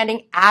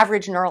understanding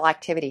average neural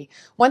activity?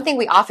 One thing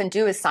we often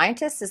do as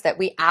scientists is that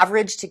we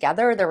average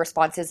together the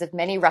responses of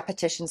many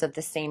repetitions of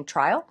the same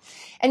trial.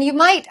 And you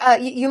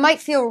might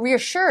feel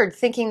reassured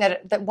thinking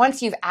that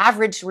once you've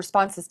averaged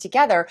responses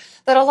together,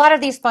 that a lot of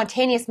these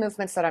spontaneous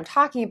movements that I'm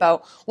talking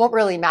about won't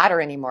really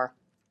matter anymore.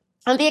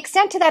 And the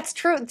extent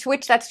to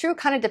which that's true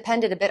kind of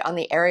depended a bit on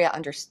the area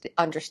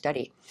under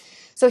study.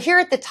 So here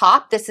at the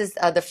top, this is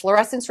the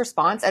fluorescence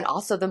response and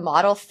also the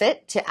model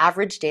fit to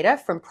average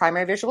data from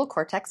primary visual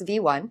cortex,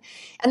 V1.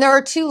 And there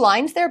are two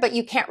lines there, but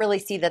you can't really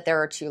see that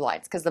there are two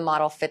lines because the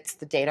model fits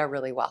the data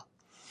really well.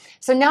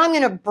 So now I'm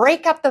going to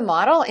break up the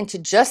model into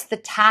just the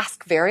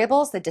task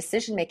variables, the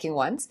decision-making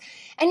ones.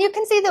 And you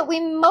can see that we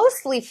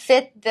mostly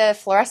fit the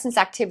fluorescence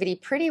activity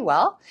pretty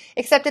well,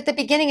 except at the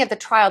beginning of the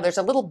trial, there's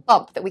a little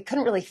bump that we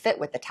couldn't really fit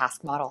with the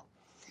task model.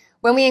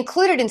 When we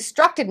included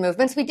instructed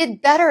movements, we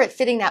did better at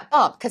fitting that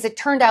bump because it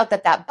turned out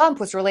that that bump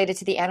was related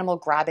to the animal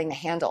grabbing the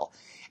handle.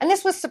 And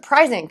this was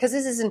surprising because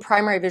this is in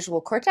primary visual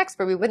cortex,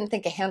 where we wouldn't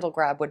think a handle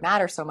grab would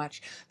matter so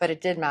much, but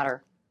it did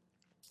matter.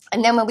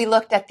 And then when we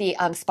looked at the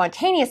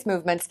spontaneous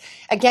movements,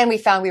 again, we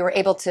found we were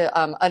able to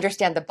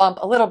understand the bump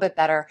a little bit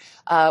better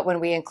when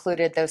we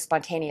included those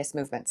spontaneous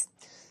movements.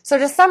 So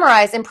to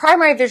summarize, in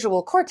primary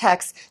visual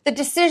cortex, the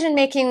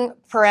decision-making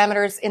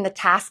parameters in the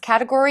task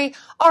category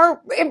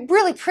are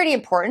really pretty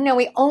important, and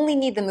we only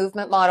need the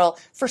movement model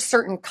for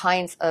certain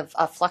kinds of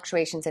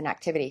fluctuations in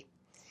activity.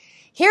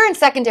 Here in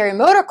secondary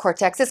motor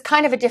cortex is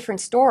kind of a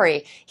different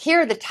story.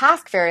 Here, the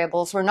task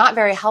variables were not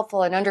very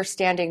helpful in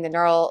understanding the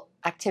neural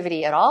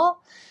activity at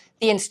all.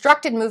 The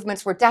instructed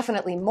movements were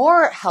definitely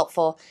more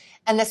helpful,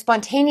 and the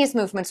spontaneous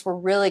movements were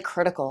really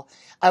critical.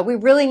 We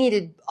really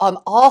needed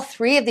all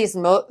three of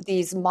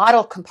these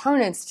model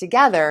components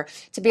together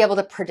to be able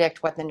to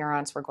predict what the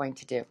neurons were going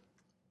to do.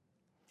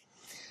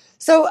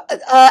 So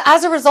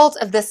as a result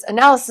of this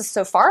analysis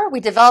so far, we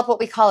developed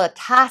what we call a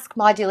task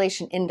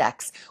modulation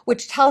index,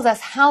 which tells us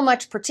how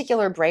much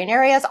particular brain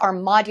areas are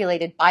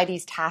modulated by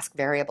these task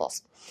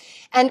variables.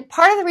 And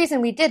part of the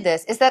reason we did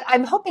this is that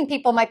I'm hoping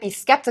people might be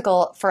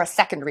skeptical for a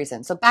second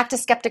reason. So back to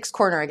skeptic's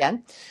corner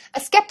again.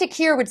 A skeptic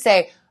here would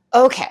say,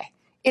 okay,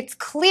 it's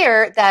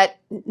clear that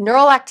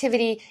neural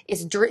activity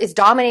is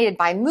dominated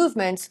by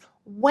movements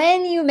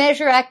when you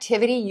measure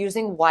activity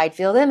using wide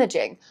field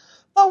imaging.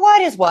 But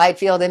what is wide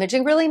field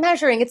imaging really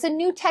measuring? It's a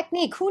new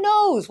technique. Who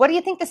knows? What do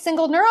you think the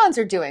single neurons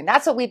are doing?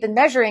 That's what we've been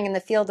measuring in the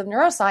field of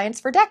neuroscience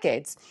for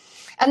decades.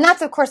 And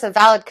that's, of course, a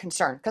valid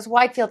concern because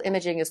wide field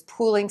imaging is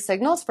pooling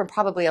signals from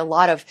probably a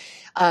lot of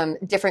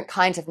different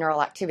kinds of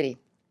neural activity.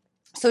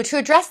 So to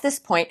address this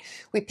point,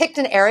 we picked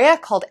an area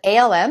called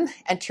ALM,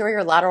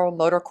 anterior lateral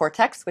motor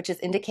cortex, which is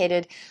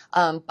indicated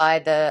by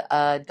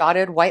the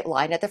dotted white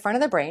line at the front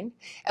of the brain.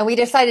 And we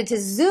decided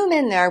to zoom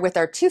in there with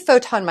our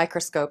two-photon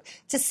microscope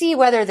to see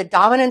whether the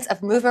dominance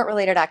of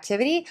movement-related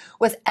activity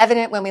was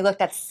evident when we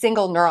looked at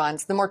single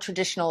neurons, the more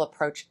traditional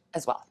approach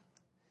as well.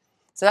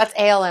 So that's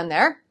ALM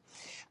there.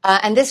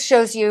 And this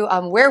shows you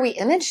where we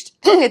imaged.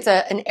 It's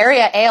an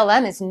area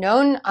ALM is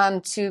known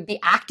to be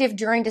active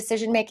during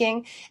decision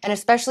making, and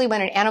especially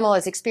when an animal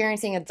is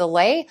experiencing a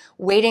delay,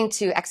 waiting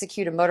to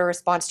execute a motor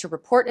response to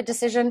report a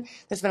decision.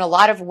 There's been a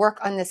lot of work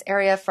on this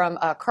area from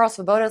Carl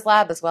Svoboda's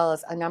lab as well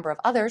as a number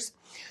of others.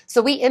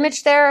 So we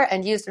imaged there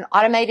and used an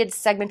automated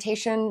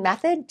segmentation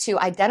method to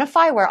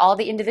identify where all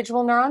the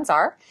individual neurons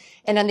are.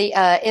 And on the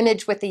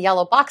image with the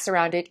yellow box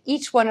around it,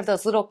 each one of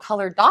those little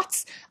colored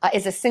dots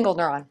is a single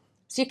neuron.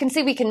 So you can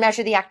see we can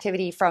measure the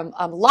activity from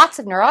lots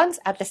of neurons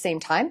at the same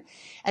time.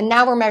 And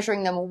now we're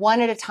measuring them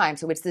one at a time.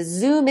 So it's the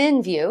zoom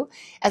in view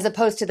as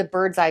opposed to the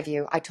bird's eye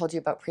view I told you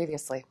about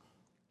previously.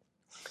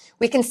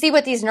 We can see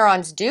what these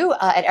neurons do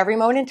at every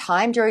moment in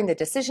time during the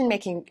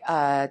decision-making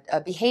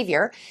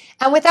behavior.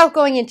 And without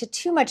going into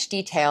too much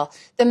detail,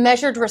 the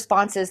measured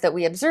responses that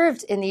we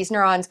observed in these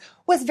neurons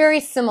was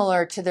very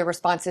similar to the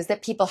responses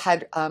that people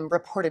had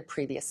reported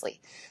previously.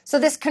 So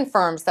this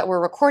confirms that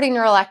we're recording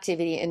neural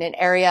activity in an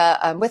area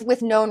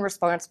with known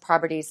response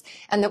properties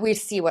and that we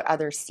see what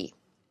others see.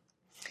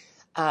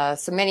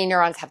 So many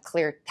neurons have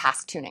clear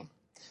task tuning.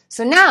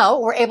 So now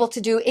we're able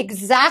to do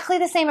exactly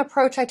the same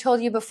approach I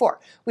told you before.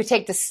 We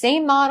take the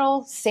same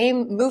model,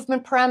 same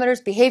movement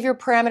parameters, behavior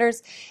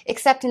parameters,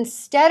 except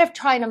instead of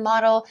trying to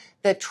model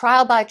the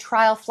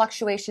trial-by-trial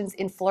fluctuations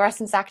in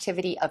fluorescence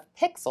activity of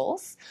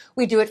pixels,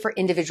 we do it for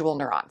individual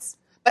neurons.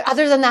 But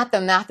other than that,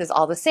 the math is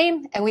all the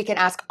same, and we can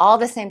ask all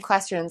the same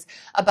questions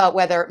about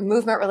whether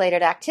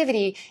movement-related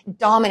activity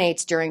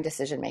dominates during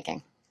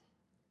decision-making.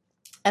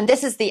 And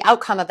this is the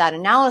outcome of that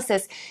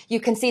analysis.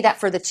 You can see that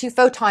for the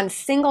two-photon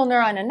single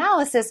neuron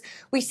analysis,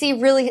 we see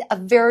really a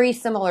very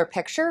similar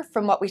picture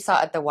from what we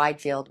saw at the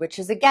wide field, which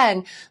is,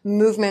 again,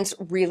 movements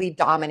really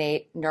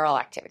dominate neural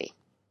activity.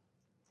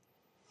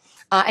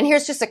 And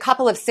here's just a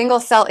couple of single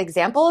cell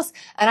examples.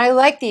 And I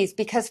like these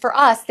because for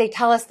us, they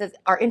tell us that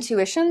our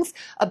intuitions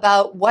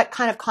about what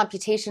kind of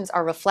computations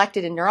are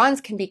reflected in neurons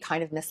can be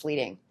kind of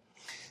misleading.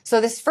 So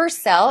this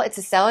first cell, it's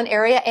a cell in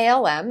area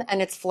ALM,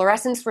 and its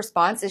fluorescence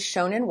response is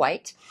shown in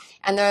white.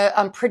 And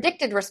the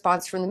predicted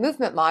response from the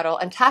movement model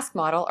and task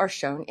model are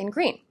shown in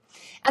green.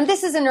 And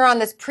this is a neuron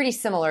that's pretty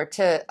similar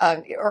to,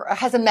 or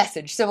has a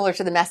message similar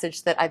to the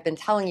message that I've been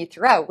telling you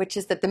throughout, which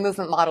is that the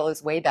movement model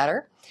is way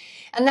better.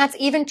 And that's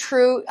even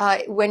true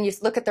when you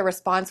look at the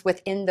response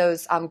within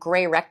those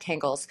gray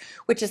rectangles,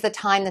 which is the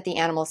time that the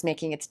animal is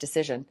making its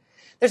decision.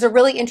 There's a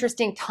really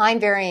interesting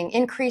time-varying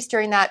increase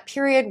during that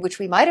period, which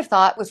we might have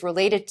thought was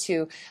related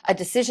to a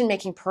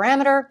decision-making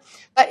parameter,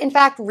 but in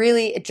fact,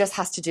 really, it just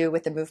has to do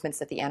with the movements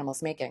that the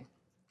animal's making.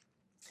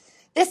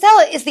 This cell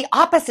is the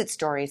opposite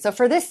story. So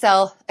for this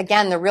cell,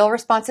 again, the real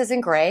response is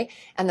in gray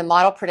and the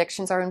model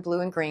predictions are in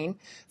blue and green.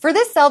 For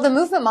this cell, the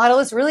movement model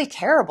is really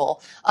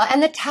terrible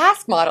and the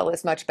task model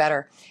is much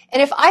better. And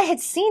if I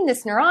had seen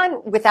this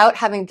neuron without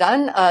having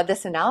done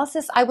this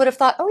analysis, I would have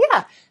thought, oh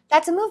yeah,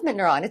 that's a movement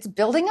neuron. It's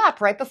building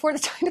up right before the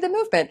time of the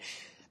movement.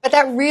 But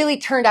that really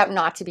turned out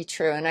not to be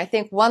true. And I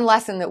think one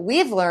lesson that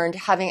we've learned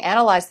having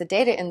analyzed the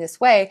data in this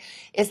way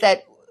is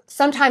that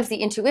sometimes the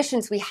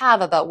intuitions we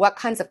have about what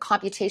kinds of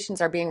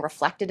computations are being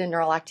reflected in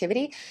neural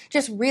activity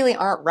just really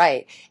aren't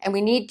right. And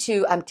we need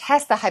to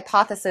test the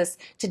hypothesis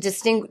to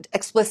distinguish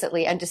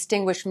explicitly and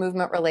distinguish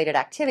movement-related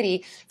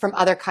activity from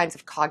other kinds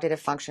of cognitive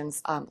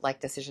functions like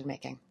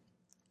decision-making.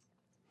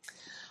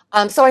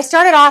 So I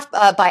started off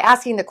by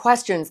asking the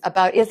questions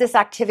about is this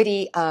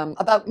activity,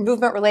 about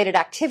movement-related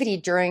activity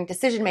during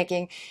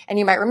decision-making, and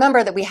you might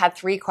remember that we had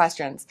 3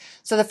 questions.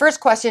 So the first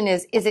question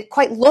is it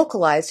quite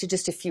localized to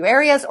just a few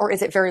areas, or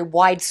is it very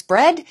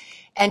widespread?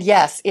 And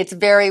yes, it's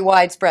very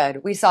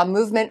widespread. We saw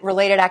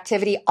movement-related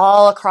activity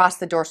all across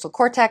the dorsal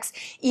cortex,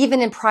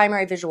 even in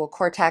primary visual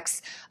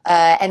cortex.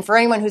 And for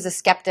anyone who's a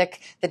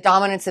skeptic, the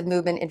dominance of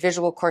movement in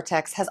visual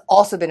cortex has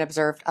also been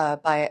observed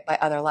by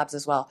other labs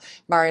as well,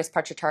 Marius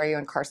Pachatario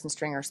and Carson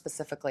Stringer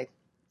specifically.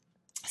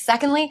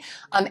 Secondly,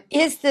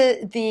 is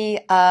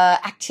the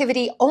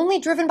activity only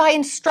driven by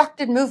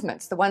instructed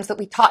movements, the ones that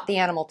we taught the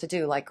animal to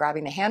do, like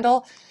grabbing the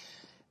handle?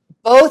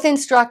 Both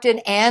instructed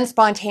and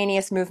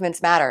spontaneous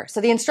movements matter.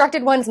 So the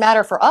instructed ones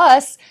matter for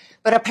us,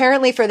 but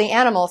apparently for the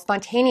animal,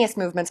 spontaneous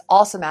movements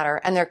also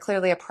matter, and they're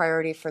clearly a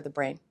priority for the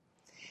brain.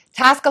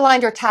 Task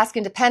aligned or task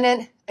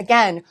independent,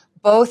 again,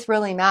 both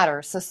really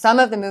matter. So some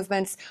of the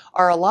movements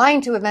are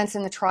aligned to events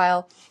in the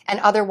trial,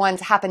 and other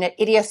ones happen at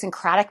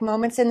idiosyncratic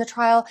moments in the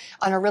trial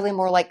and are really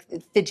more like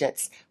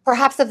fidgets,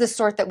 perhaps of the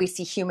sort that we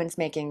see humans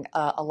making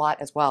a lot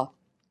as well.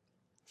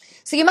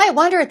 So you might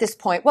wonder at this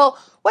point, well,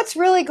 what's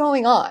really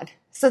going on?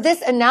 So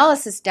this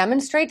analysis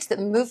demonstrates that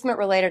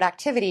movement-related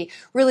activity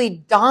really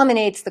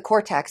dominates the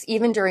cortex,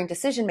 even during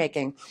decision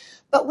making.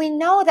 But we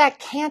know that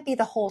can't be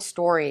the whole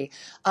story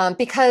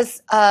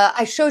because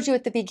I showed you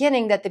at the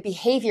beginning that the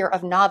behavior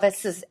of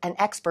novices and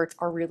experts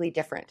are really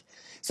different.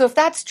 So if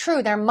that's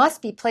true, there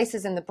must be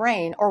places in the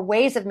brain or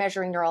ways of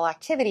measuring neural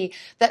activity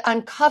that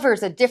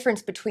uncovers a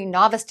difference between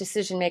novice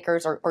decision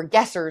makers or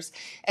guessers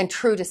and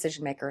true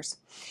decision makers.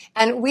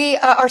 And we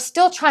are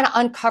still trying to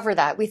uncover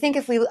that. We think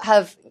if we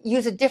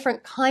use a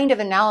different kind of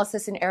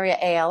analysis in area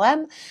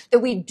ALM, that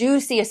we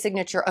do see a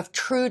signature of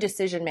true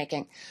decision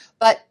making.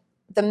 But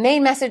the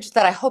main message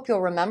that I hope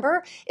you'll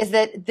remember is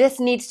that this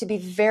needs to be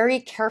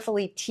very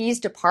carefully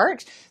teased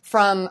apart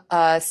from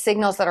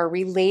signals that are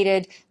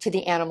related to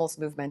the animal's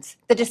movements.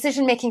 The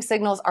decision-making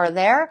signals are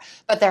there,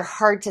 but they're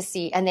hard to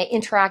see, and they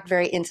interact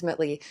very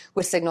intimately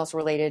with signals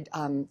related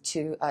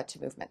to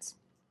movements.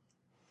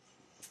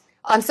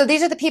 So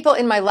these are the people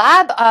in my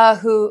lab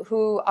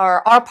who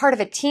are part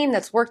of a team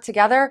that's worked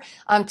together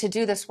to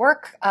do this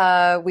work.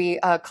 We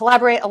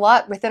collaborate a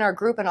lot within our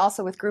group and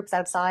also with groups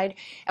outside.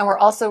 And we're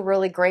also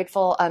really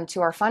grateful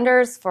to our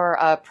funders for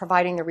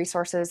providing the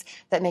resources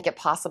that make it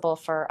possible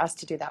for us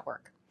to do that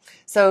work.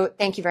 So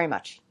thank you very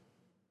much.